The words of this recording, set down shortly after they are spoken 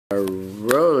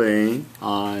rolling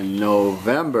on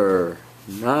November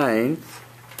 9th,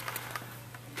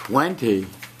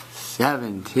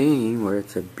 2017, where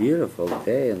it's a beautiful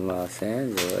day in Los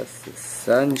Angeles. The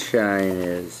sunshine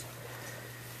is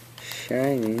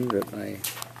shining, but my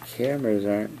cameras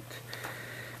aren't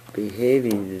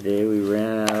behaving today. We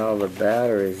ran out all the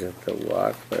batteries at the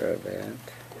Ucla event.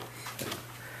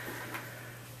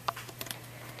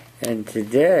 And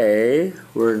today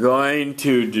we're going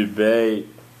to debate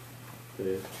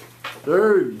the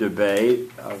third debate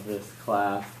of this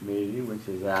class meeting, which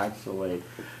is actually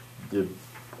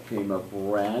came up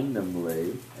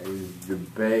randomly as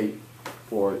debate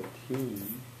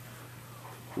 14,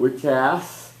 which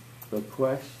asks the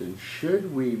question,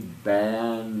 should we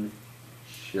ban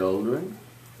children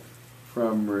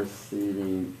from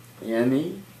receiving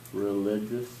any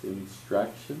religious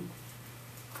instruction,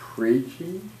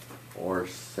 preaching, or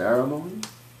ceremony?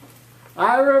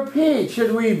 I repeat,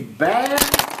 should we ban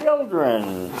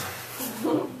children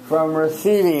from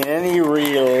receiving any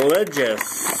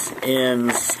religious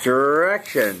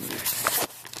instruction?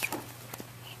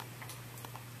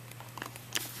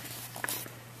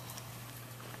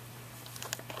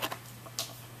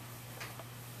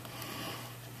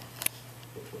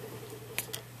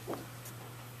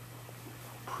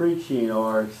 Preaching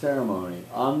or ceremony.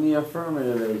 On the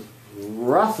affirmative is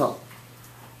Russell.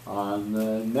 On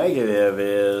the negative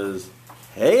is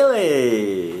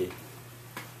Haley.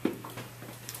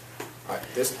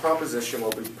 This proposition will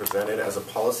be presented as a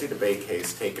policy debate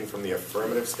case taken from the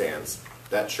affirmative stance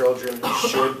that children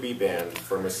should be banned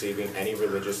from receiving any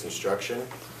religious instruction,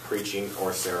 preaching,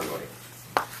 or ceremony.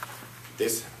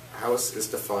 This House is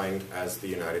defined as the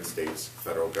United States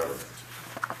federal government.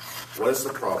 What is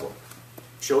the problem?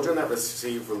 Children that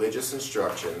receive religious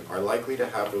instruction are likely to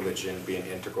have religion be an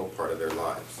integral part of their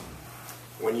lives.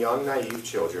 When young, naive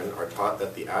children are taught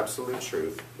that the absolute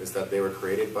truth is that they were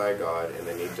created by God and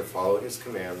they need to follow His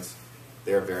commands,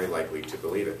 they are very likely to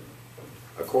believe it.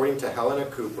 According to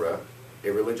Ucla, a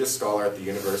religious scholar at the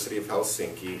University of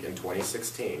Helsinki in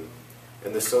 2016,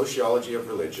 in the sociology of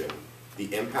religion,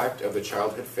 the impact of the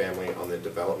childhood family on the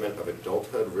development of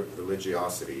adulthood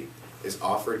religiosity is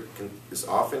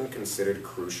often considered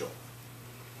crucial.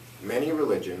 Many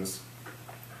religions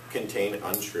contain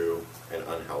untrue and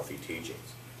unhealthy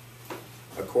teachings.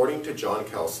 According to John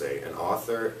Kelsey, an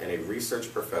author and a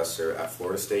research professor at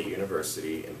Florida State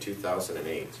University in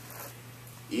 2008,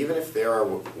 even if there are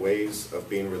ways of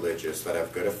being religious that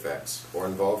have good effects or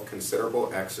involve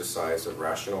considerable exercise of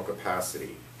rational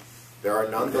capacity, there are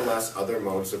nonetheless other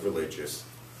modes of religious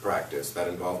practice that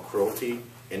involve cruelty,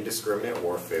 indiscriminate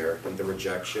warfare, and the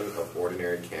rejection of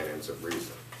ordinary canons of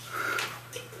reason.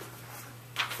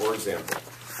 For example,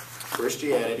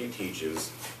 Christianity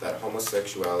teaches that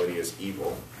homosexuality is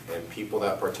evil, and people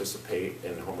that participate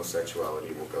in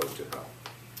homosexuality will go to hell.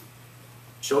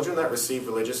 Children that receive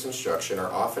religious instruction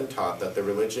are often taught that the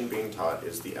religion being taught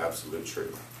is the absolute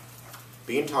truth.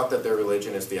 Being taught that their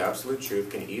religion is the absolute truth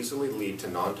can easily lead to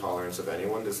non-tolerance of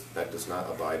anyone that does not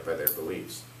abide by their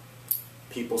beliefs.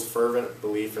 People's fervent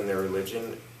belief in their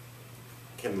religion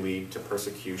can lead to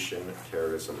persecution,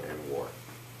 terrorism, and war.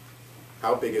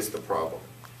 How big is the problem?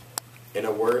 In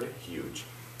a word, huge.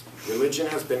 Religion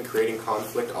has been creating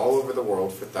conflict all over the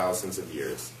world for thousands of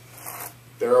years.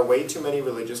 There are way too many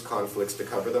religious conflicts to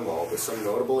cover them all, but some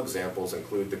notable examples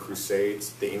include the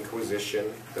Crusades, the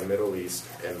Inquisition, the Middle East,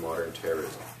 and modern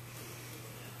terrorism.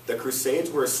 The Crusades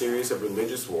were a series of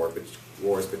religious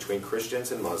wars between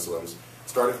Christians and Muslims,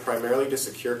 started primarily to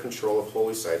secure control of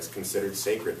holy sites considered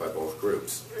sacred by both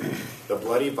groups. The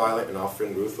bloody, violent, and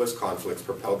often ruthless conflicts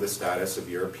propelled the status of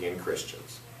European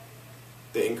Christians.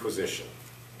 The Inquisition.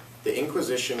 The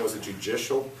Inquisition was a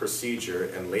judicial procedure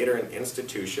and later an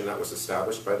institution that was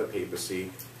established by the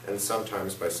papacy and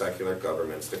sometimes by secular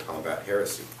governments to combat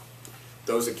heresy.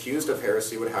 Those accused of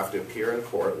heresy would have to appear in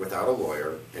court without a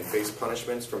lawyer and face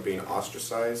punishments from being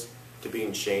ostracized to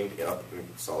being chained up in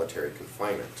solitary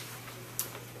confinement.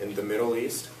 In the Middle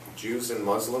East, Jews and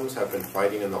Muslims have been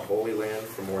fighting in the Holy Land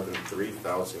for more than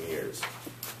 3,000 years.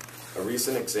 A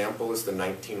recent example is the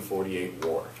 1948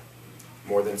 war.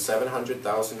 More than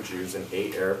 700,000 Jews in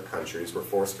 8 Arab countries were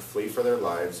forced to flee for their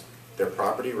lives, their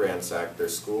property ransacked, their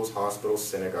schools, hospitals,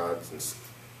 synagogues,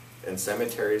 and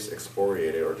cemeteries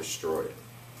expropriated or destroyed.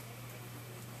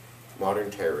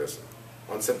 Modern terrorism.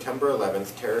 On September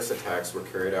 11th, terrorist attacks were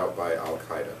carried out by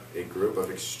Al-Qaeda, a group of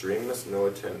extremist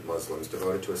militant Muslims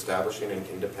devoted to establishing an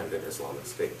independent Islamic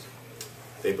state.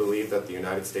 They believe that the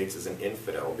United States is an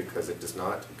infidel because it does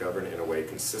not govern in a way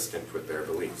consistent with their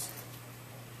beliefs.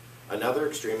 Another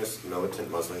extremist militant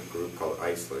Muslim group called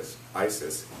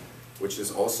ISIS which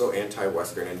is also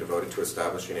anti-Western and devoted to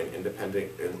establishing an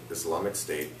independent Islamic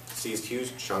state, seized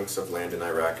huge chunks of land in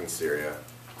Iraq and Syria,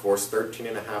 forced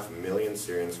 13.5 million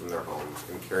Syrians from their homes,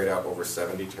 and carried out over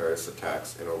 70 terrorist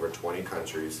attacks in over 20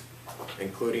 countries,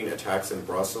 including attacks in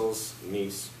Brussels,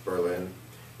 Nice, Berlin,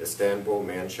 Istanbul,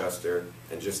 Manchester,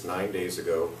 and just 9 days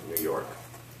ago, New York.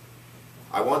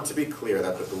 I want to be clear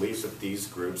that the beliefs of these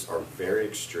groups are very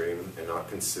extreme and not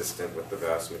consistent with the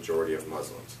vast majority of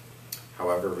Muslims.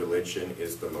 However, religion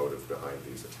is the motive behind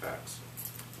these attacks.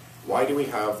 Why do we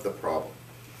have the problem?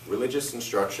 Religious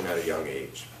instruction at a young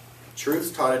age.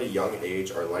 Truths taught at a young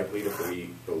age are likely to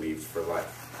be believed for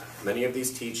life. Many of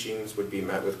these teachings would be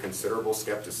met with considerable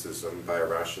skepticism by a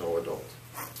rational adult.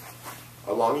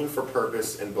 A longing for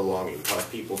purpose and belonging cause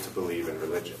people to believe in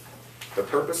religion. The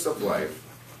purpose of life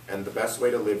and the best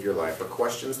way to live your life are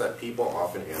questions that people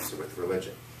often answer with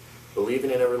religion.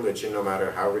 Believing in a religion, no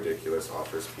matter how ridiculous,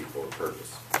 offers people a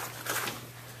purpose.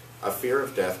 A fear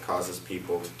of death causes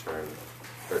people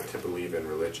to believe in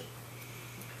religion.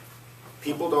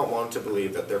 People don't want to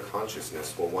believe that their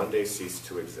consciousness will one day cease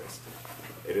to exist.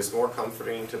 It is more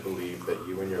comforting to believe that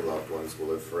you and your loved ones will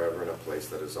live forever in a place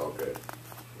that is all good.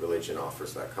 Religion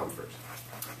offers that comfort.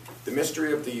 The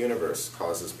mystery of the universe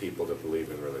causes people to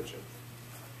believe in religion.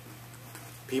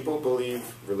 People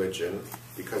believe religion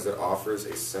because it offers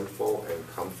a simple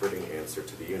and comforting answer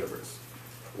to the universe.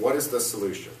 What is the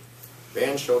solution?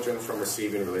 Ban children from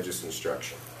receiving religious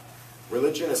instruction.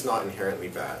 Religion is not inherently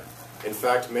bad. In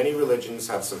fact, many religions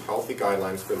have some healthy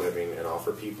guidelines for living and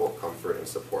offer people comfort and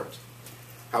support.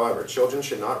 However, children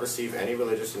should not receive any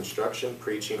religious instruction,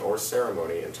 preaching, or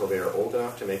ceremony until they are old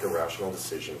enough to make a rational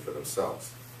decision for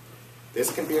themselves. This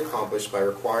can be accomplished by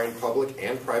requiring public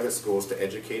and private schools to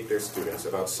educate their students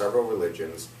about several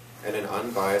religions in an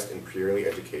unbiased and purely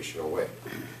educational way.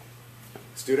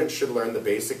 Students should learn the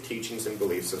basic teachings and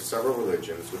beliefs of several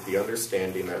religions with the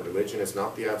understanding that religion is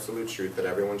not the absolute truth that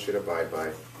everyone should abide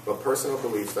by, but personal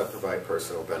beliefs that provide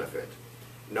personal benefit.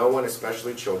 No one,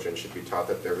 especially children, should be taught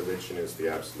that their religion is the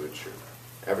absolute truth.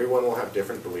 Everyone will have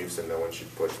different beliefs and no one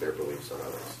should push their beliefs on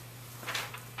others.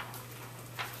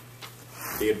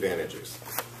 The advantages.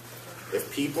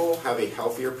 If people have a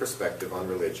healthier perspective on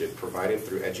religion provided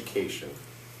through education,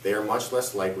 they are much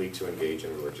less likely to engage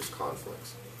in religious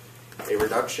conflicts. A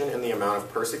reduction in the amount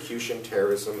of persecution,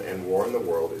 terrorism, and war in the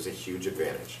world is a huge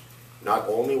advantage. Not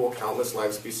only will countless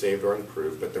lives be saved or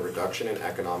improved, but the reduction in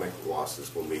economic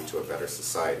losses will lead to a better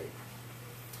society.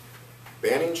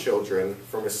 Banning children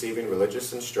from receiving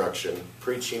religious instruction,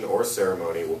 preaching, or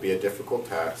ceremony will be a difficult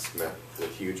task met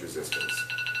with huge resistance.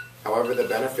 However, the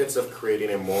benefits of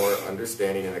creating a more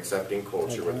understanding and accepting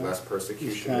culture with less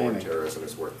persecution, war, and terrorism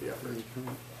is worth the effort.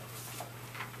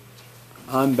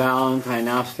 Unbalanced, I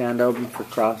now stand open for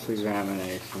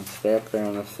cross-examination. Stay up there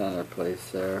in the center, please,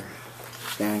 sir.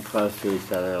 Stand close to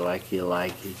each other like you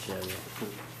like each other.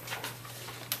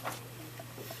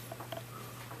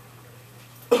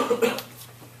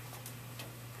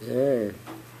 Good.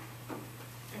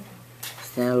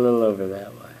 Stand a little over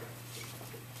that way.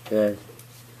 Good.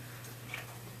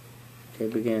 Okay,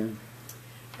 begin.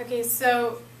 Okay,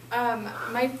 so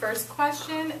my first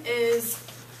question is,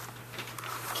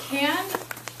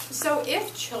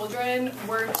 if children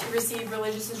were to receive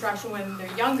religious instruction when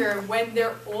they're younger, when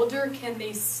they're older, can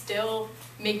they still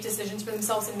make decisions for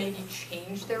themselves and maybe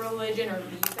change their religion or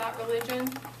leave that religion?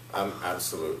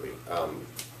 Absolutely.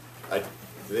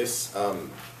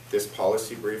 This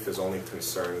policy brief is only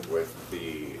concerned with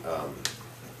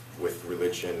with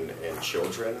religion and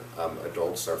children.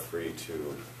 Adults are free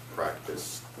to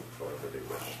practice however they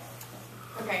wish.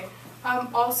 Okay.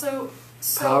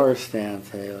 Power stance,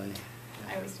 Haley.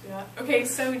 I always do that. Okay,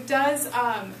 so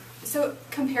so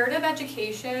comparative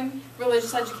education,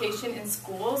 religious education in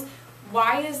schools,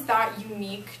 why is that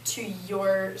unique to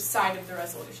your side of the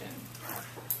resolution?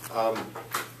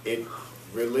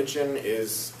 Religion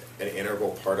is an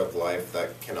integral part of life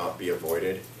that cannot be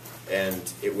avoided,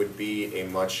 and it would be a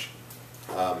much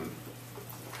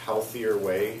healthier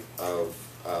way of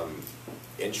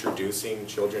introducing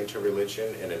children to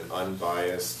religion in an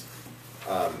unbiased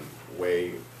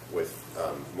way with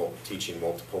teaching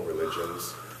multiple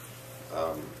religions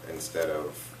instead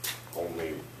of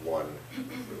only one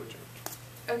religion.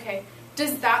 Okay.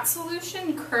 Does that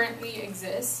solution currently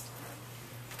exist?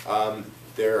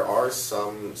 There are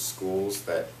some schools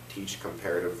that teach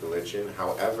comparative religion.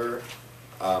 However,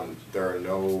 there are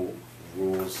no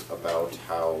rules about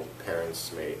how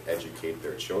parents may educate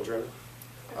their children,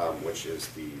 which is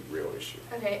the real issue.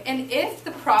 Okay, and if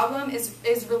the problem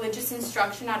is religious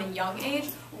instruction at a young age,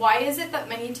 why is it that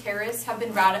many terrorists have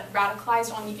been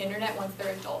radicalized on the internet once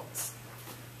they're adults?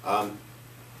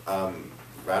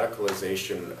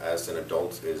 Radicalization as an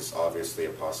adult is obviously a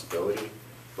possibility,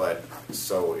 but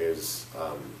so is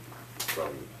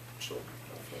from children.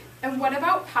 And what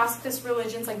about pacifist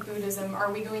religions like Buddhism?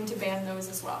 Are we going to ban those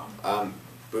as well?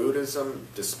 Buddhism,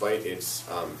 despite its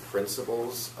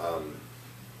principles,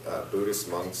 Buddhist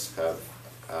monks have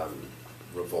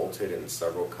revolted in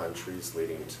several countries,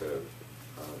 leading to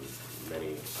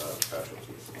many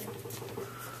casualties.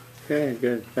 Okay,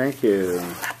 good. Thank you.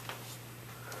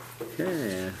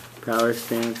 Okay. Power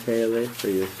stance, Haley, for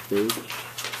your speech.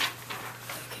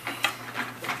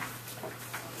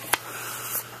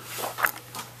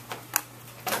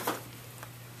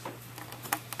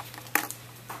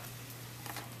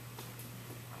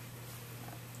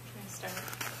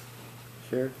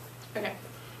 Sure. Okay.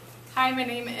 Hi, my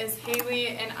name is Haley,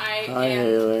 and I Hi, am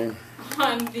Haley.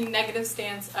 on the negative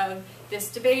stance of this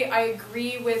debate. I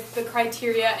agree with the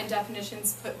criteria and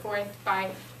definitions put forth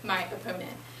by my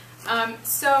opponent.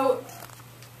 So,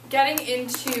 getting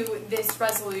into this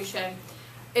resolution,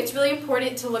 it's really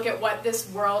important to look at what this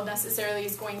world necessarily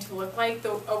is going to look like,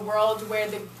 a world where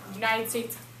the United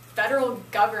States federal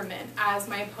government, as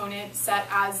my opponent set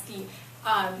as the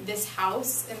this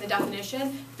house in the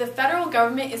definition, the federal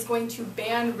government is going to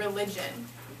ban religion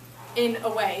in a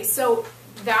way. So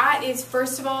that is,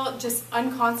 first of all, just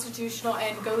unconstitutional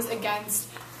and goes against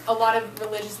a lot of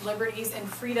religious liberties and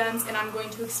freedoms, and I'm going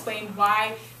to explain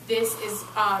why this is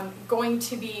going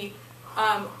to be,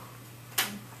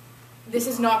 this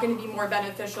is not going to be more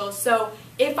beneficial. So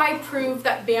if I prove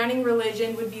that banning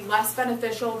religion would be less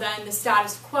beneficial than the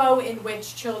status quo in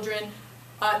which children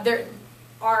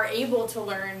are able to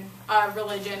learn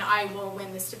religion, I will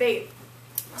win this debate.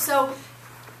 So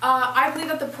I believe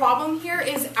that the problem here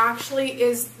is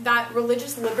that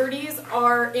religious liberties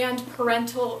and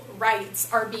parental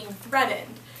rights are being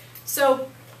threatened. So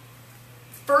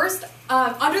first,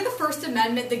 under the First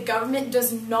Amendment, the government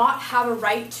does not have a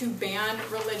right to ban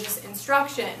religious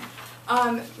instruction.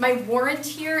 My warrant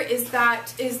here is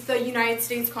the United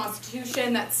States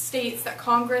Constitution that states that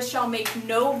Congress shall make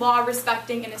no law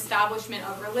respecting an establishment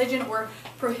of religion or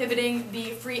prohibiting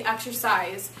the free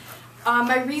exercise.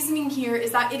 My reasoning here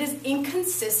is that it is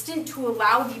inconsistent to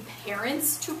allow the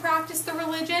parents to practice the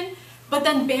religion, but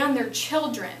then ban their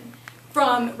children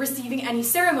from receiving any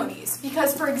ceremonies.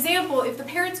 Because, for example, if the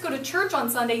parents go to church on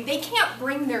Sunday, they can't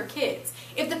bring their kids.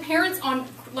 If the parents want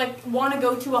to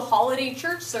go to a holiday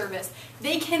church service,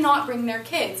 they cannot bring their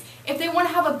kids. If they want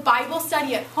to have a Bible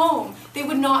study at home, they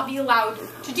would not be allowed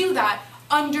to do that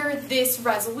under this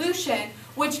resolution,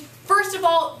 which, first of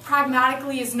all,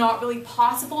 pragmatically is not really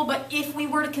possible, but if we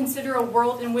were to consider a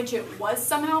world in which it was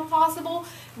somehow possible,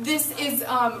 this is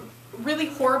really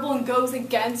horrible and goes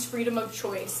against freedom of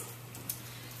choice.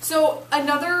 So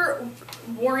another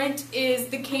warrant is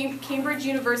the Cambridge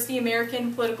University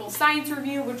American Political Science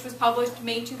Review, which was published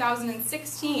May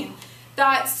 2016,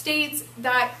 that states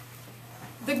that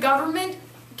the government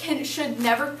should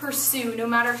never pursue, no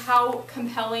matter how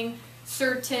compelling,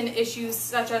 certain issues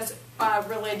such as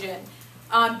religion,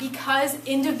 because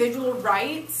individual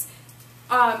rights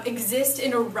exist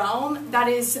in a realm that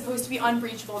is supposed to be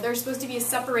unbreachable. There's supposed to be a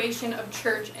separation of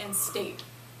church and state.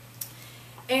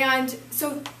 And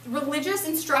so religious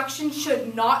instruction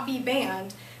should not be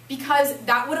banned because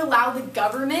that would allow the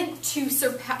government to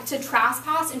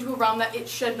trespass into a realm that it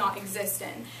should not exist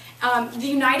in. The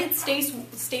United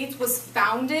States was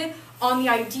founded on the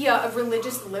idea of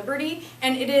religious liberty,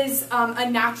 and it is a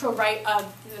natural right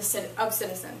of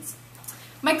citizens.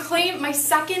 My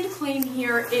second claim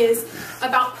here is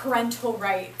about parental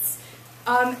rights.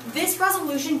 This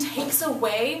resolution takes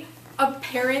away a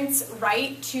parent's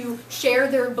right to share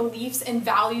their beliefs and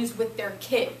values with their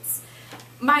kids.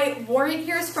 My warrant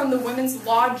here is from the Women's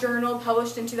Law Journal,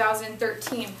 published in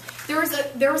 2013.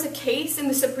 There was a case in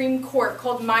the Supreme Court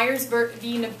called Myers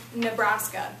v.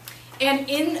 Nebraska. And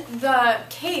in the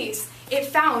case, it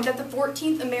found that the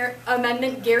 14th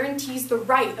Amendment guarantees the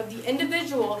right of the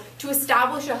individual to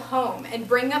establish a home and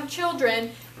bring up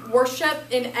children, worship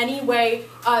in any way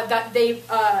that they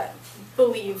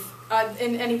believe,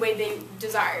 in any way they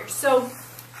desire. So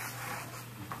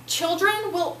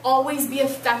children will always be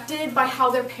affected by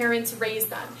how their parents raise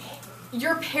them.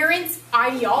 Your parents'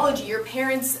 ideology, your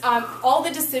parents, all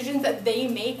the decisions that they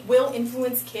make will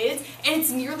influence kids, and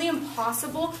it's nearly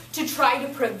impossible to try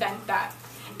to prevent that.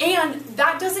 And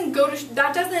that doesn't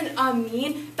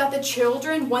mean that the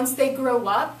children, once they grow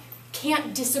up,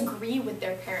 can't disagree with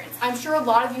their parents. I'm sure a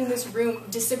lot of you in this room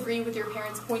disagree with your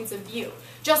parents' points of view.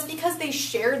 Just because they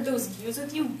shared those views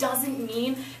with you doesn't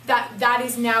mean that that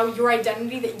is now your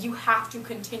identity that you have to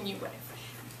continue with.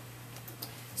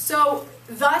 So,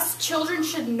 thus, children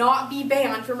should not be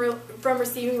banned from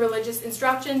receiving religious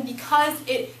instruction because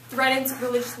it threatens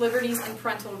religious liberties and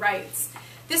parental rights.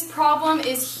 This problem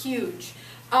is huge.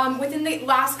 Within the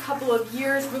last couple of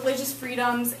years, religious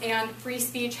freedoms and free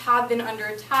speech have been under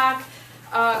attack.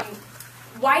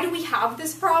 Why do we have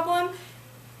this problem?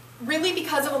 Really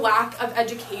because of a lack of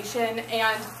education,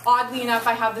 and oddly enough,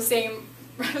 I have the same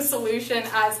solution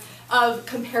as of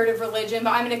comparative religion,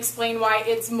 but I'm going to explain why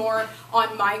it's more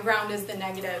on my ground as the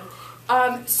negative.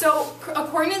 So,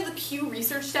 according to the Pew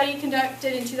Research study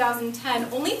conducted in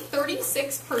 2010, only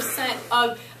 36%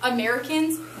 of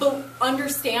Americans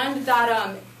understand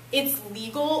that it's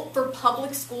legal for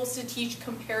public schools to teach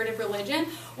comparative religion,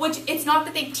 which it's not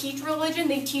that they teach religion,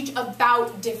 they teach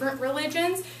about different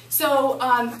religions. So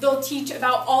they'll teach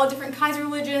about all different kinds of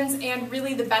religions, and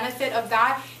really the benefit of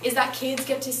that is that kids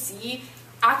get to see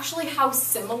actually how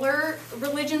similar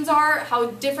religions are, how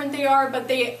different they are, but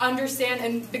they understand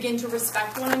and begin to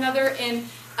respect one another in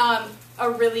a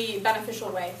really beneficial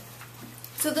way.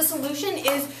 So the solution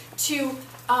is to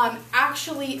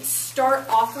actually start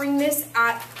offering this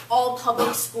at all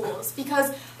public schools,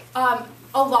 because a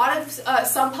lot of,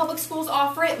 some public schools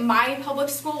offer it. My public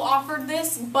school offered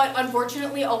this, but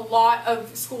unfortunately a lot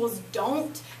of schools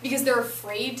don't because they're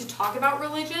afraid to talk about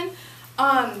religion.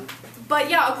 But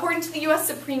yeah, according to the U.S.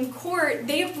 Supreme Court,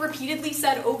 they have repeatedly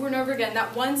said over and over again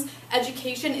that one's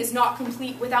education is not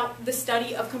complete without the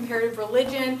study of comparative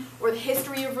religion or the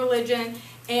history of religion,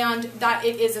 and that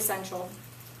it is essential.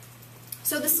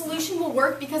 So the solution will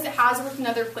work because it has worked in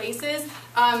other places.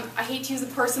 I hate to use a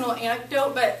personal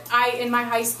anecdote, but in my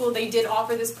high school, they did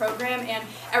offer this program, and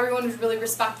everyone was really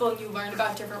respectful, and you learned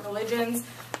about different religions.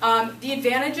 The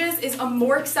advantages is a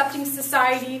more accepting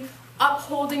society,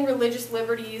 upholding religious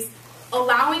liberties,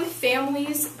 allowing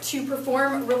families to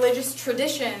perform religious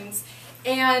traditions,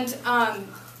 and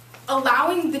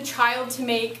allowing the child to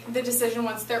make the decision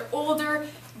once they're older.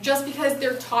 Just because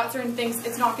they're taught certain things,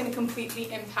 it's not going to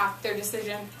completely impact their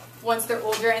decision once they're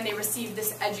older and they receive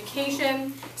this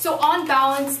education. So on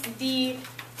balance, the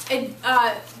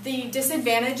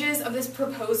disadvantages of this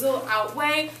proposal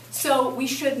outweigh, so we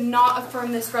should not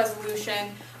affirm this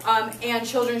resolution, and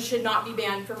children should not be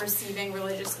banned from receiving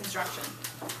religious instruction.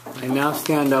 I now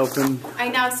stand open. I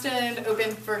now stand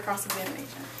open for cross-examination.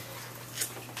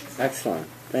 Excellent.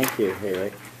 Thank you,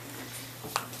 Haley.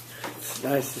 It's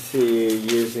nice to see you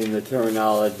using the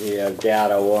terminology of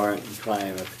data, warrant, and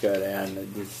claim. It's good.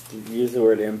 And just use the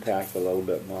word impact a little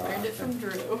bit more. Learned it from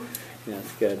Drew. Yeah,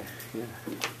 it's good. Yeah.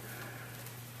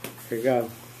 Here you go.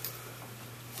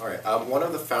 All right. One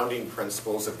of the founding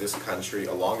principles of this country,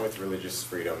 along with religious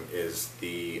freedom, is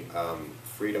the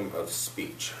freedom of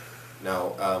speech.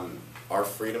 Now, our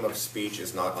freedom of speech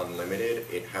is not unlimited.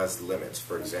 It has limits.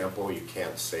 For example, you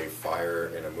can't say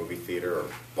fire in a movie theater or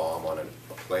bomb on a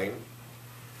plane.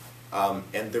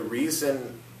 And the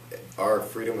reason our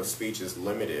freedom of speech is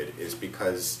limited is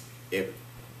because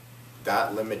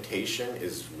that limitation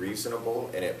is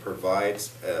reasonable and it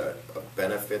provides a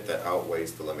benefit that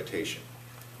outweighs the limitation.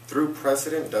 Through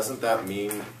precedent, doesn't that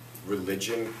mean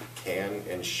religion can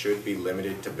and should be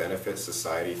limited to benefit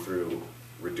society through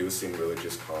reducing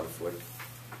religious conflict?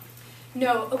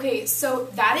 No, okay, so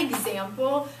that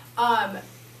example,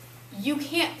 you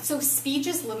can't, so speech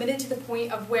is limited to the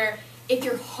point of where if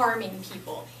you're harming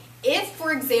people. If,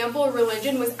 for example,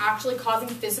 religion was actually causing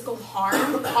physical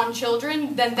harm on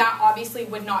children, then that obviously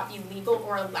would not be legal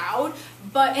or allowed.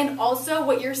 But, and also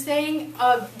what you're saying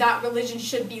of that religion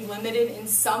should be limited in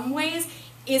some ways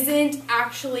isn't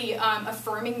actually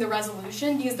affirming the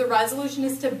resolution, because the resolution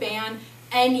is to ban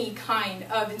any kind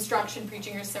of instruction,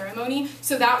 preaching, or ceremony.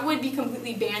 So that would be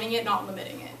completely banning it, not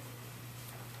limiting it.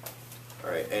 All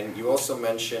right, and you also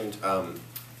mentioned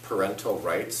parental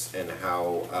rights and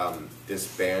how this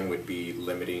ban would be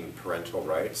limiting parental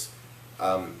rights.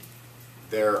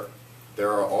 There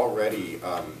are already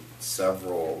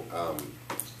several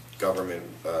government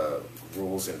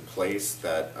rules in place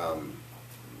that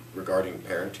regarding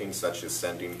parenting, such as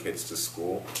sending kids to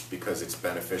school because it's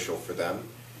beneficial for them.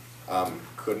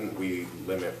 Couldn't we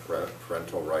limit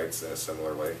parental rights in a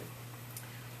similar way?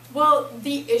 Well,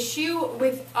 the issue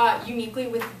with uniquely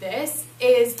with this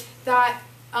is that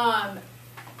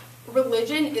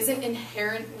religion isn't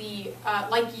inherently,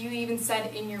 like you even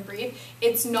said in your brief,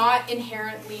 it's not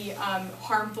inherently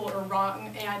harmful or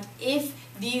wrong. And if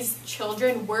these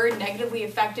children were negatively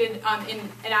affected in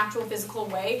an actual physical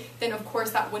way, then of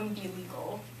course that wouldn't be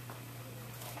legal.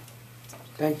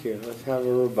 Thank you. Let's have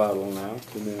a rebuttal now.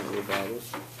 2-minute rebuttal.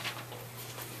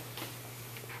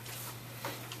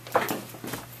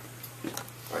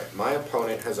 All right. My opponent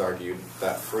opponent has argued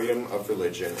that freedom of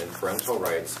religion and parental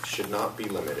rights should not be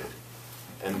limited,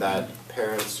 and that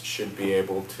parents should be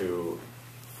able to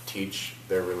teach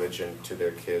their religion to their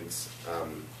kids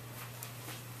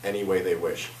any way they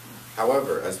wish.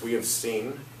 However, as we have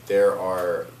seen, there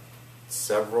are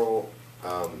several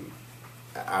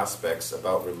aspects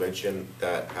about religion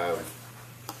that have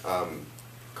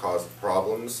caused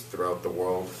problems throughout the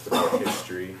world, throughout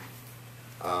history.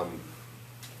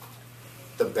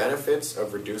 The benefits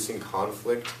of reducing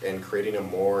conflict and creating a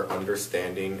more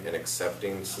understanding and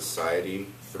accepting society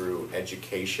through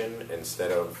education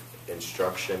instead of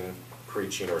instruction,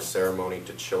 preaching, or ceremony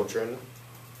to children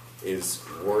is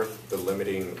worth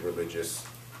limiting the religious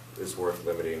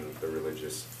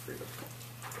freedom.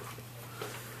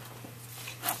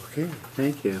 Okay,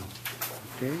 thank you.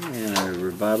 Okay, and a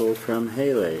rebuttal from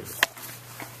Haley.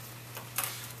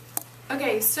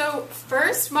 Okay, so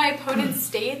first my opponent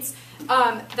states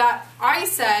that I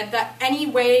said that any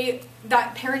way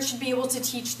that parents should be able to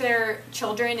teach their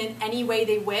children in any way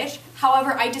they wish.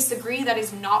 However, I disagree. That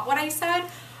is not what I said.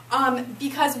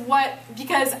 Because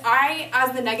I,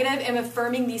 as the negative, am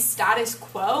affirming the status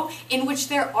quo in which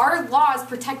there are laws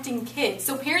protecting kids.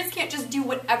 So parents can't just do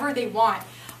whatever they want.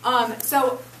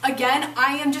 So again,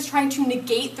 I am just trying to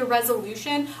negate the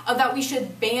resolution of that we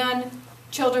should ban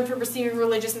children from receiving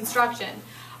religious instruction.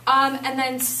 And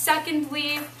then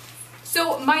secondly,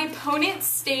 so my opponent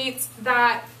states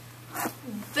that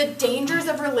the dangers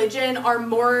of religion are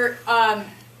more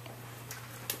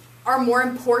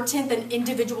important than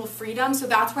individual freedom, so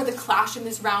that's where the clash in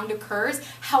this round occurs.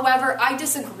 However, I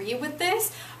disagree with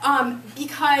this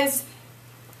because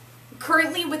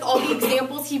currently with all the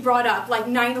examples he brought up, like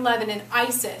 9/11 and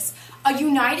ISIS, a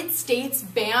United States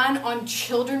ban on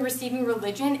children receiving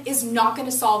religion is not going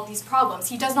to solve these problems.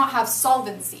 He does not have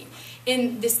solvency.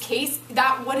 In this case,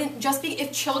 that wouldn't just be,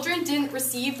 if children didn't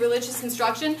receive religious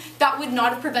instruction, that would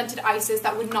not have prevented ISIS,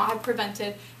 that would not have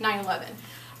prevented 9/11.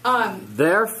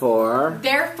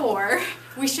 Therefore,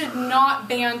 we should not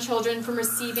ban children from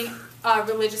receiving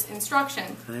religious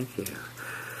instruction. Thank you.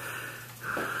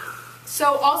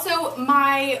 So also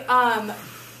my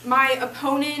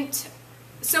opponent,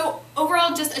 so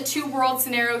overall just a two-world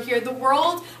scenario here. The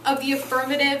world of the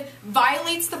affirmative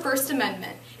violates the First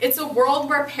Amendment. It's a world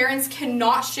where parents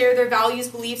cannot share their values,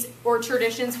 beliefs, or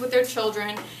traditions with their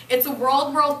children. It's a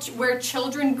world where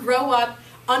children grow up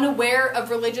unaware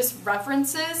of religious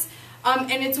references,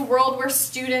 and it's a world where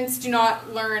students do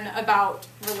not learn about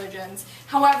religions.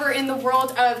 However, in the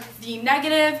world of the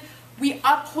negative, we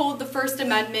uphold the First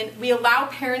Amendment. We allow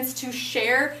parents to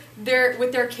share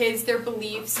with their kids their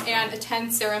beliefs and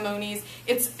attend ceremonies.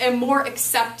 It's a more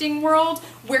accepting world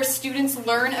where students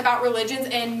learn about religions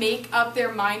and make up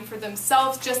their mind for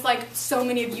themselves, just like so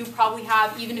many of you probably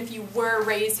have, even if you were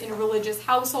raised in a religious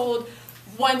household.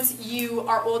 Once you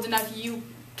are old enough, you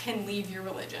can leave your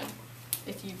religion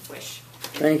if you wish.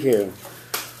 Thank you.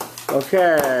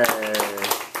 Okay.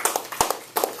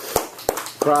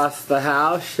 Across the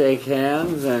house, shake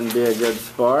hands and be a good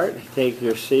sport. Take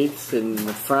your seats in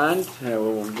the front.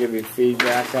 We'll give you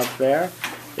feedback up there.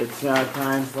 It's now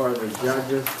time for the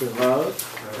judges to vote.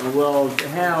 And we'll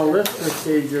handle this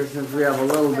procedure, since we have a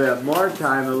little bit more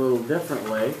time, a little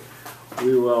differently.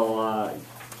 We will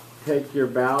take your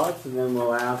ballots, and then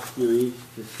we'll ask you each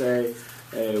to say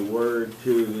a word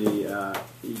to the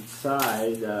each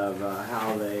side of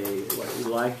what you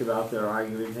liked about their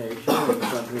argumentation and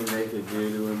something they could do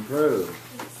to improve.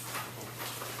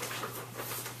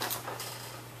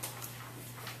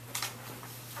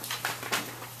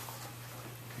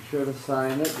 Be sure to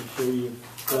sign it. Be sure you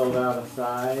filled out a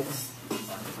side.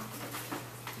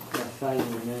 Sign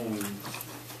your name.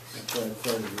 That's what it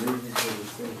says. Reason for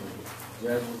decision.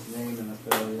 Judge's name and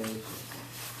affiliation.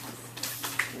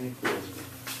 Thank you.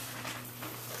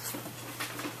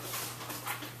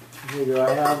 Okay, do I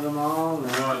have them all? No,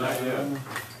 not yet.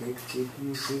 Keep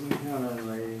them coming,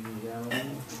 ladies and gentlemen.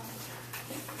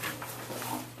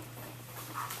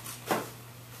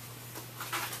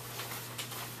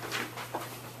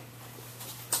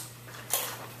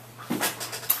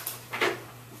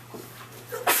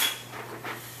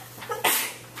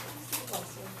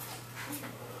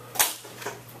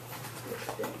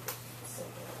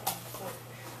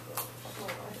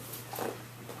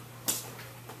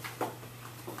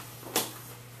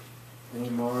 Any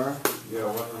more? Yeah,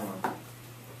 one more.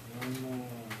 One more.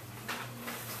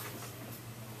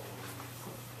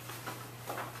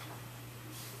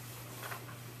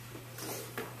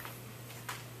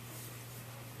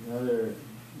 Another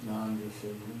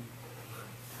non-decision.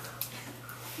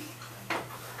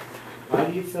 Why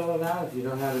do you fill it out if you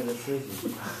don't have a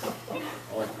decision?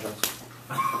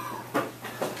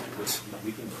 Which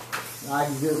we can. I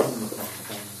can do it from the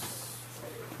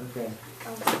phone. Okay.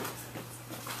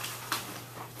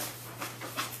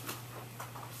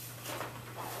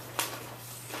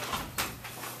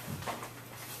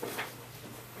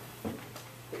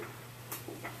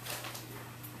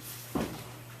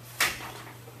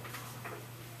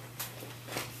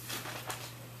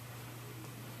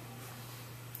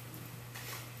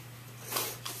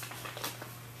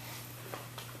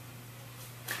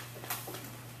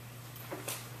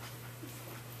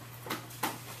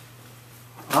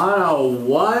 On a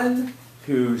 1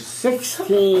 to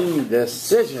 16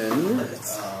 decision,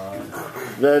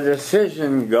 the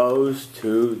decision goes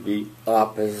to the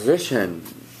opposition,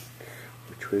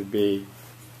 which would be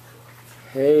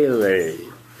Haley.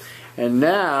 And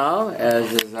now,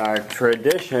 as is our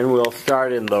tradition, we'll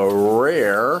start in the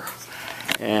rear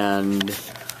and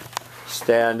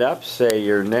stand up, say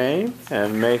your name,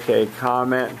 and make a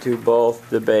comment to both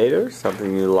debaters,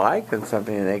 something you like and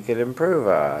something they could improve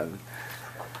on.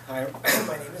 Hi,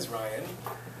 my name is Ryan.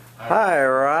 Hi,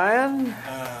 Ryan.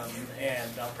 And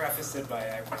I'll preface it by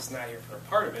I was not here for a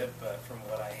part of it, but from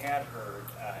what I had heard,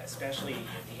 especially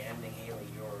at the ending, Haley,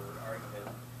 your argument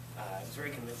was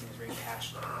very convincing, it was very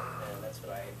passionate, and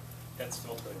that's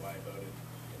ultimately why I voted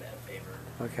in that favor.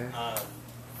 Okay.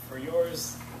 For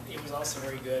yours, it was also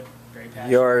very good, very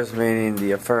passionate. Yours meaning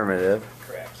the affirmative.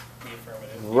 Correct, the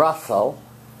affirmative. Russell.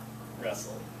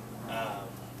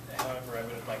 However, I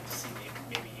would have liked to see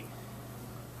maybe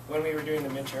when we were doing the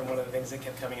midterm, one of the things that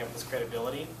kept coming up was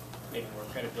credibility, maybe more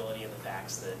credibility in the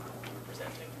facts that you were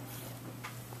presenting.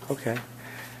 Okay.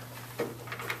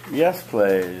 Yes,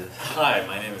 please. Hi,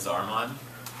 my name is Armand.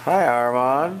 Hi,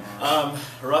 Armand.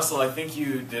 Russell, I think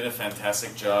you did a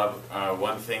fantastic job.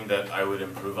 One thing that I would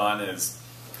improve on is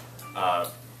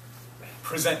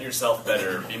present yourself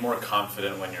better, be more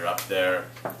confident when you're up there.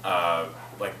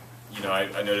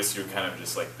 I noticed you're kind of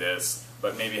just like this,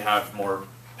 but maybe have more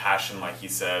passion, like he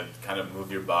said, kind of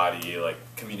move your body, like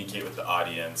communicate with the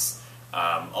audience.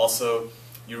 Also,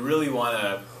 you really want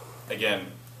to, again,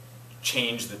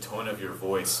 change the tone of your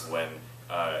voice when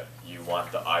you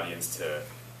want the audience to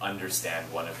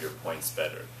understand one of your points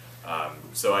better.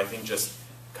 So I think just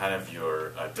kind of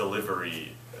your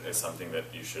delivery is something that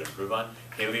you should improve on.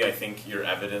 Haley, I think your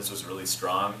evidence was really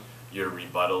strong. Your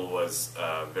rebuttal was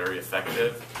very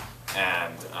effective,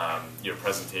 and your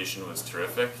presentation was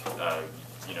terrific.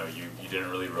 You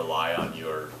didn't really rely on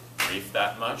your brief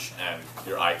that much, and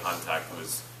your eye contact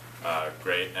was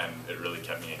great, and it really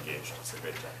kept me engaged. It's a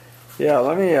great job. Yeah,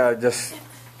 let me just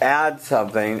add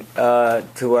something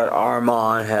to what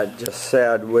Armand had just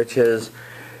said, which is,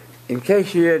 in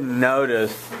case you didn't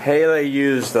notice, Haley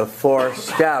used the 4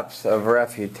 steps of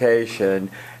refutation,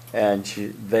 and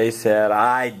they said,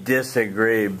 I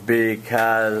disagree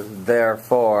because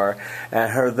therefore,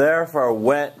 and her therefore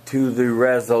went to the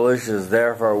resolutions,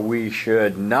 therefore we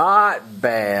should not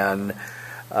ban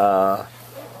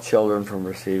children from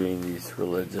receiving these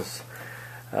religious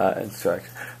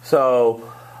instruction.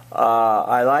 So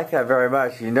I like that very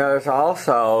much. You notice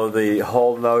also the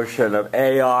whole notion of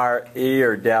ARE,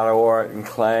 or data warrant and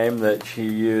claim, that she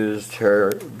used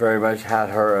very much had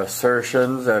her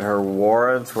assertions and her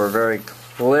warrants were very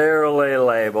clearly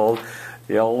labeled.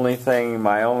 The only thing,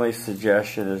 my only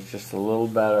suggestion is just a little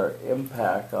better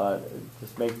impact on,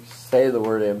 just say the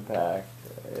word impact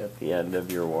at the end of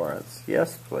your warrants.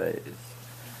 Yes, please.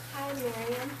 Hi,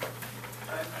 Miriam.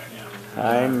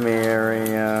 Hi,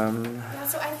 Miriam. Yeah,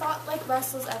 so I thought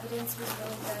Russell's evidence was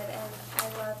really good, and I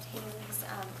loved Haley's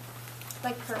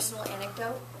personal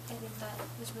anecdote. I think that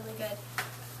was really good.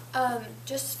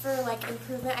 Just for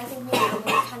improvement, I think maybe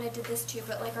we kind of did this too,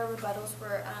 but our rebuttals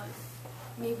were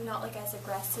maybe not as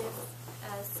aggressive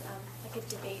as a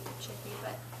debate should be,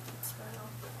 but it's going on.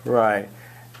 Right.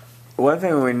 One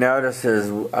thing we notice is,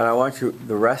 and I want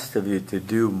the rest of you to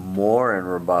do more in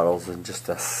rebuttals than just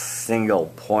a single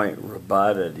point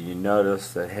rebutted. You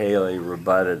notice that Haley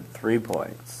rebutted 3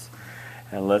 points.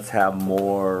 And let's have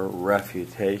more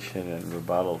refutation and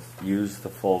rebuttals. Use the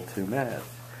full 2 minutes.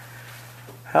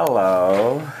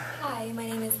 Hello. Hi, my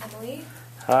name is Emily.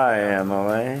 Hi,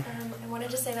 Emily. I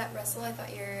wanted to say that, Russell, I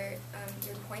thought your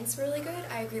points were really good.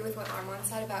 I agree with what Armand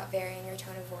said about varying your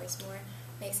tone of voice more.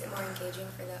 Makes it more engaging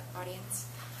for the audience.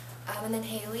 And then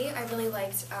Haley, I really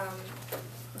liked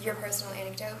your personal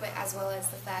anecdote, but as well as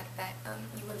the fact that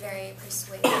you were very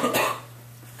persuasive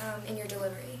in your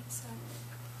delivery. So.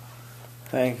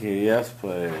 Thank you. Yes,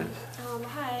 please.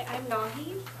 Hi, I'm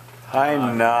Nahi. Hi,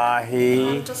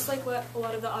 Nahi. Just like what a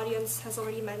lot of the audience has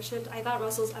already mentioned, I thought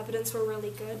Russell's evidence were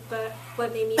really good, but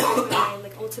what made me change my mind,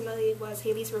 like, ultimately was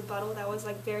Haley's rebuttal that was,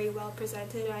 like, very well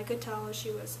presented, and I could tell she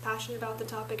was passionate about the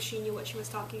topic, she knew what she was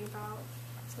talking about,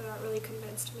 so that really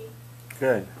convinced me.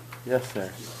 Good. Yes, sir.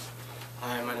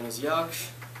 Hi, my name is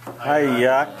Yaksh. Hi,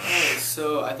 Yak.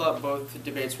 So I thought both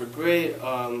debates were great.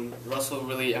 Russell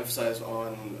really emphasized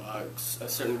on a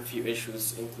certain few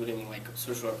issues, including like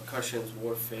social repercussions,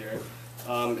 warfare,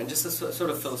 and just a sort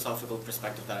of philosophical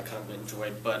perspective that I kind of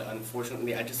enjoyed. But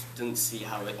unfortunately, I just didn't see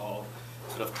how it all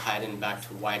sort of tied in back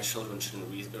to why children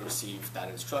shouldn't receive that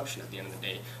instruction at the end of the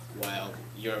day, while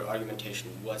your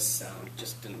argumentation was sound,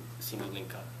 just didn't seem to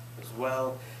link up as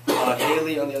well.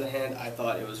 Haley, on the other hand, I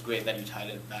thought it was great that you tied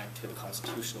it back to the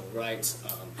constitutional rights,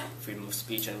 freedom of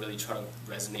speech, and really try to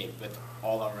resonate with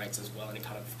all our rights as well, and it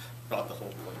kind of brought the whole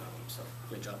point home, so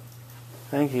great job.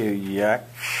 Thank you, Yak.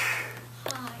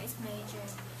 Hi, it's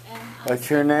Meijing. And What's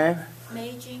your name?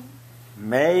 Meijing.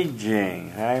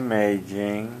 Meijing. Hi,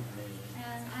 Meijing.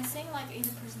 And I think like in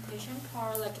the presentation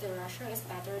part, like the Russia is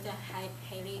better than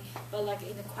Haley, but like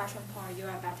in the question part, you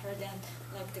are better than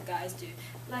like the guys do.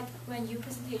 Like when you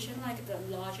presentation, like the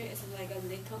logic is like a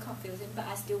little confusing, but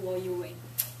I still want you win.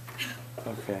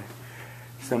 Okay.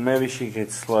 So maybe she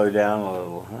could slow down a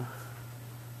little, huh?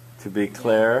 To be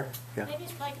clear? Yeah. Maybe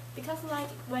like, because like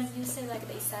when you say like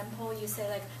the example, you say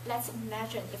like, let's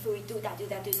imagine if we do that,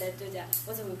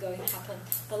 what's going to happen?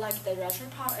 But like the Russian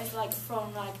part is like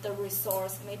from like the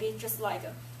resource, maybe just like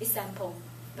an example.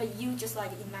 But you just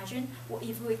like imagine, what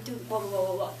if we do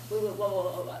what, we will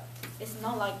what. It's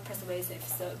not like persuasive,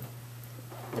 so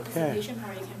the presentation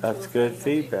part you can That's prove good what you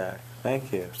feedback.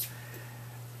 Thank you.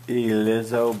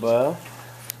 Elizabeth?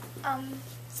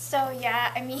 So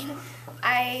yeah, I mean,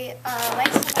 I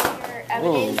liked some of your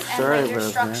evidence and like your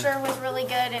structure was really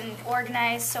good and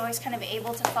organized, so I was kind of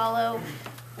able to follow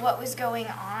what was going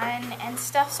on and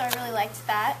stuff, so I really liked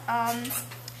that.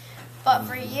 But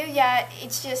for you, yeah,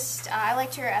 it's just, I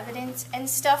liked your evidence and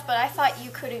stuff, but I thought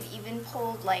you could have even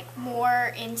pulled like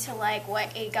more into like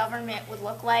what a government would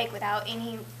look like without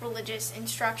any religious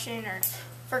instruction or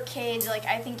for kids. Like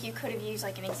I think you could have used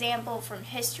like an example from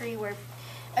history where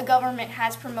a government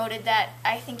has promoted that.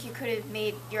 I think you could have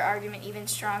made your argument even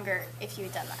stronger if you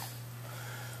had done that.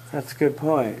 That's a good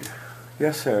point.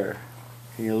 Yes, sir.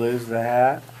 Can you lose the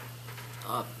hat?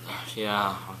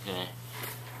 Yeah, okay.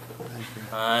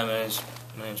 Hi,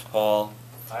 my name's Paul.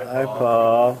 Hi,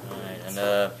 Paul. Alright,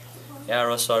 and yeah,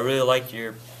 Russell, I really liked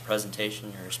your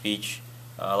presentation, your speech.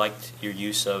 I liked your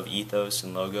use of ethos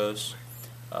and logos.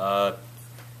 Yeah,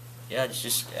 it's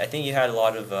just I think you had a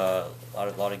lot of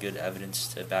good evidence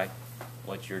to back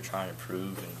what you're trying to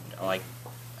prove, and I like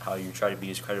how you try to be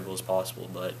as credible as possible.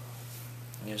 But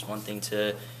I guess one thing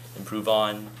to improve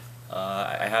on,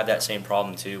 I had that same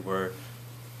problem too, where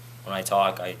when I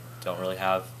talk, I don't really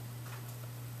have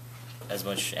as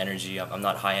much energy. I'm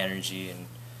not high energy, and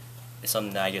it's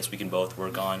something that I guess we can both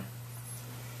work on.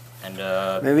 And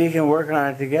maybe you can work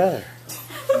on it together.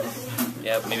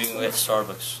 Yeah, maybe we can get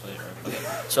Starbucks later. Okay.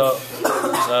 So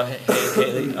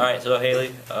Haley. All right. So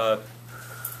Haley.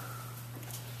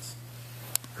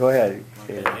 Go ahead.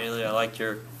 Okay, Haley, I like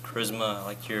your charisma. I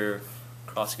like your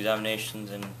cross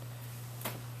examinations, and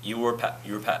or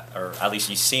at least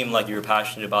you seem like you were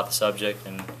passionate about the subject,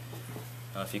 and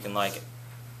if you can like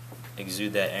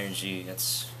exude that energy,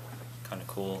 that's kind of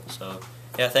cool. So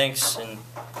yeah, thanks.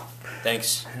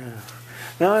 Yeah.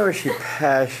 Not only was she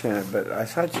passionate, but I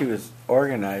thought she was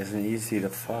organized and easy to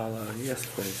follow. Yes,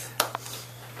 please.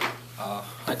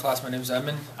 Hi class, my name is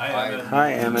Emin. Hi,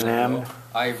 Eminem.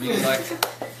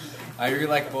 I really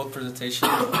like both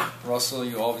presentations. Russell,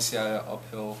 you obviously had an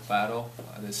uphill battle.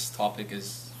 This topic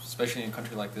is, especially in a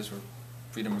country like this where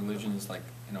freedom of religion is like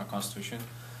in our constitution.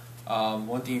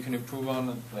 One thing you can improve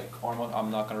on, like Armand,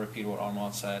 I'm not going to repeat what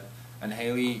Armand said. And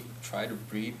Haley, try to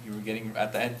breathe. You were getting,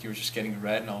 at the end, you were just getting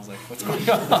red, and I was like, what's going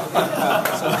on?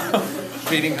 So,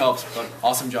 breathing helps, but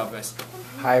awesome job, guys.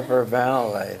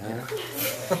 Hyperventilate,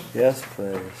 huh? Yes,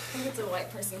 please. I think it's a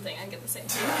white person thing. I get the same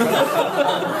thing.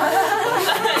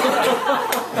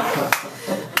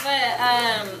 But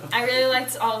I really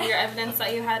liked all of your evidence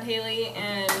that you had, Haley,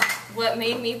 and what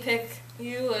made me pick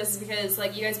you was because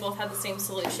like you guys both had the same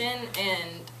solution,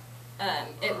 and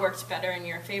it worked better in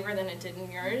your favor than it did in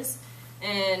yours.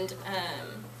 And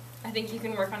I think you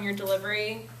can work on your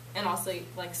delivery and also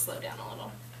like slow down a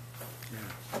little.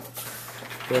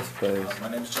 Yes, please. My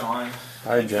name's John.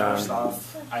 Hi, John. First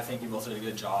off, I think you both did a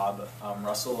good job.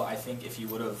 Russell, I think if you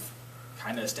would have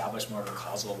kind of established more of a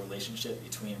causal relationship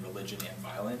between religion and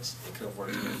violence, it could have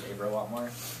worked in your favor a lot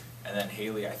more. And then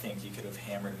Haley, I think you could have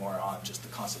hammered more on just the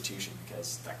Constitution,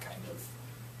 because that kind of,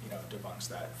 debunks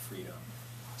that freedom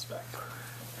aspect.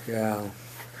 Yeah.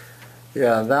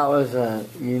 Yeah, that was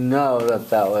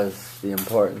that was the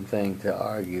important thing to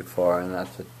argue for, and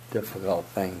that's a difficult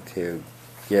thing to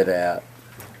get at.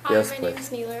 Hi, Yes, my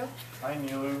please. name is Nilu. Hi,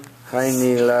 Nilu. Hi,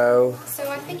 Nilo. So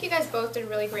I think you guys both did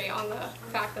really great on the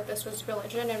fact that this was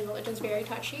religion, and religion's very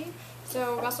touchy.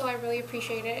 So Russell, I really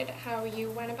appreciated how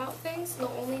you went about things. The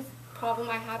only problem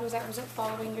I had was I wasn't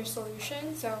following your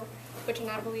solution, which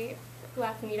inevitably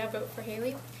left me to vote for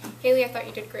Haley. Haley, I thought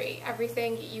you did great.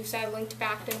 Everything you said linked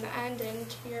back in the end,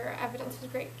 and your evidence was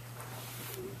great.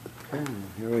 Okay,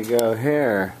 here we go.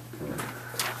 Here.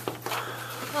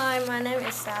 Hi, my name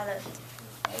is Salad.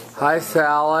 Hi,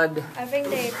 Salad. I think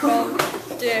they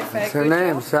both do a very What's her good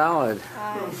name? job. Salad.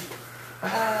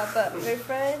 But with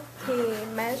Fred, he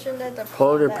mentioned that the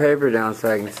Hold your that paper down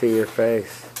so I can see your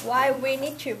face. why we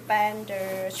need to ban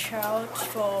the child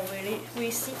for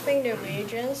receiving the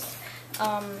religions.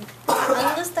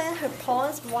 I understand her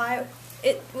points why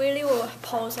it really will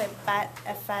pose a bad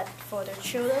effect for the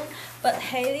children, but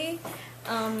Haley,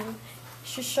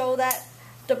 she showed that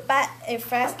the bad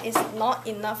effect is not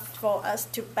enough for us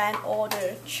to ban all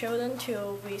the children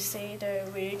to receive the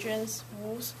religion's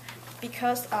rules,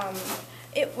 because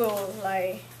it will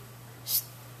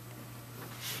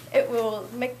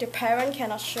make the parent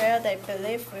cannot share their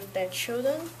belief with their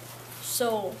children.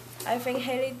 So I think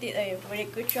Haley did a really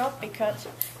good job, because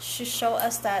she showed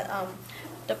us that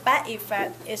the bad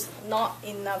effect is not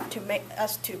enough to make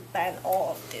us to ban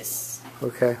all of this.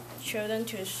 Okay. Children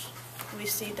to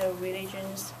receive the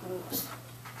religion's rules.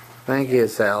 Thank you,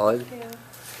 Salad. Thank you.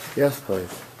 Yes,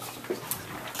 please.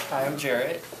 Hi, I'm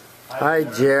Jarrett. Hi,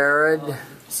 Jared.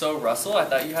 So Russell, I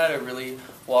thought you had a really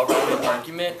well-rounded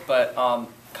argument, but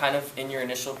kind of in your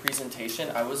initial presentation,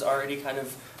 I was already kind of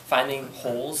finding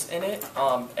holes in it,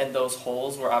 and those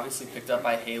holes were obviously picked up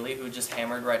by Haley, who just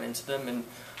hammered right into them and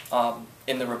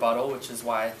in the rebuttal, which is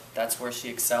why that's where she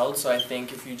excelled. So I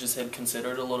think if you just had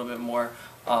considered a little bit more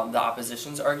the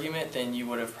opposition's argument, then you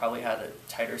would have probably had a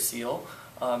tighter seal.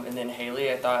 And then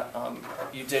Haley, I thought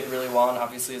you did really well, and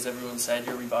obviously, as everyone said,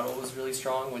 your rebuttal was really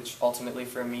strong, which ultimately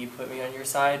for me put me on your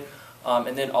side.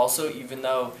 And then also, even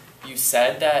though you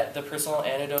said that the personal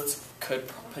anecdotes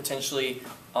could potentially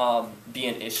be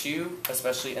an issue,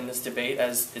 especially in this debate,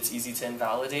 as it's easy to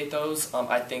invalidate those,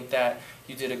 I think that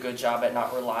you did a good job at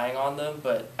not relying on them,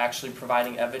 but actually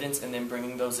providing evidence and then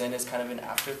bringing those in as kind of an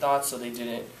afterthought, so they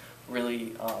didn't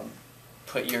really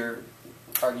put your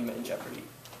argument in jeopardy.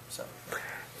 So.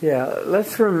 Yeah,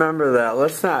 let's remember that.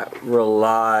 Let's not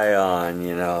rely on,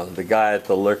 the guy at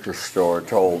the liquor store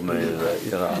told me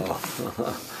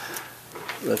that,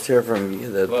 Let's hear from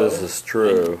you that this is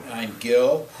true. I'm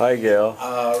Gil. Hi, Gil.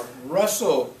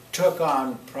 Russell took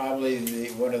on probably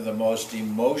one of the most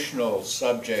emotional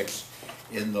subjects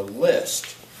in the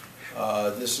list.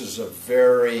 This is a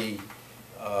very,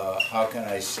 how can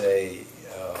I say,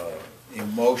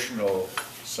 emotional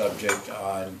subject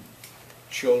on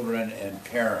children and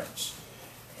parents,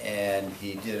 and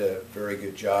he did a very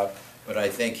good job. But I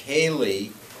think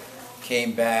Haley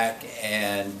came back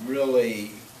and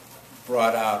really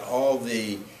brought out all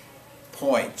the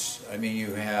points. I mean,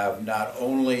 you have not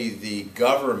only the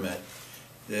government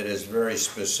that is very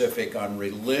specific on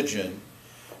religion,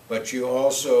 but you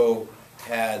also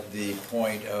had the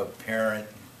point of parent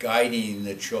guiding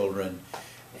the children,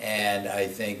 and I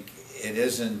think it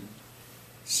isn't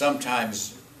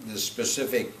sometimes the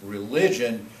specific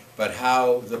religion, but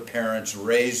how the parents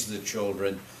raise the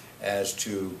children as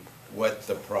to what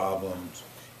the problems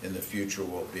in the future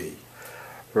will be.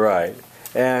 Right.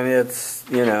 And it's,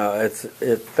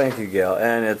 thank you, Gail.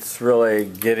 And it's really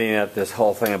getting at this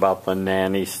whole thing about the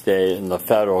nanny state and the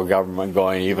federal government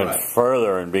going even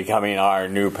further and becoming our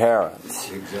new parents.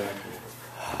 Exactly.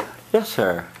 Yes,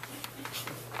 sir.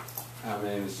 My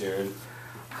name is Jared.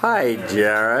 Hi,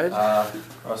 Jared.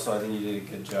 Russell, I think you did a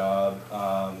good job.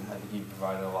 I think you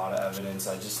provided a lot of evidence.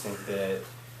 I just think that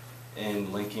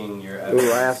in linking your evidence...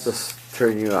 Ooh, I have to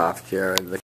turn you off, Jared.